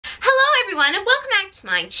everyone and welcome back to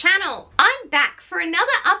my channel. I'm back for another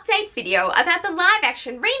update video about the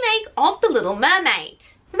live-action remake of The Little Mermaid.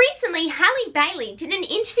 Recently, Halle Bailey did an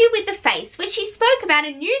interview with The Face where she spoke about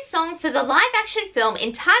a new song for the live-action film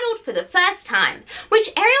entitled For the First Time,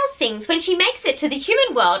 which Ariel sings when she makes it to the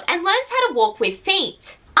human world and learns how to walk with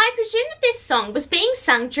feet. I presume that this song was being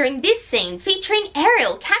sung during this scene featuring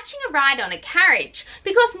Ariel catching a ride on a carriage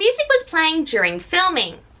because music was playing during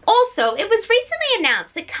filming. Also, it was recently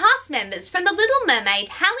announced that cast members from The Little Mermaid,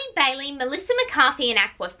 Halle Bailey, Melissa McCarthy and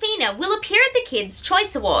Awkwafina will appear at the Kids'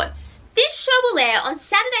 Choice Awards. This show will air on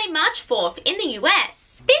Saturday, March 4th in the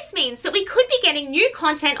US. This means that we could be getting new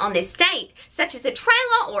content on this date, such as a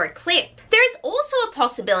trailer or a clip. There is also a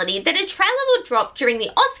possibility that a trailer will drop during the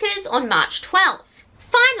Oscars on March 12th.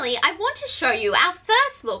 Finally, I want to show you our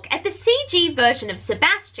first look at the CG version of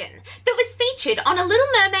Sebastian that was featured on a Little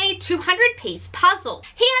Mermaid 200-piece puzzle.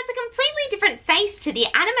 He has a completely different face to the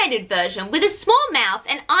animated version with a small mouth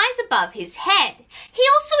and eyes above his head. He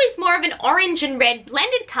also is more of an orange and red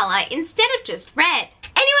blended colour instead of just red.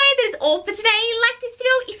 Anyway, that is all for today. Like this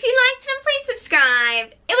video if you liked it and please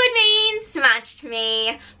subscribe. It would mean so much to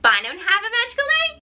me. Bye now and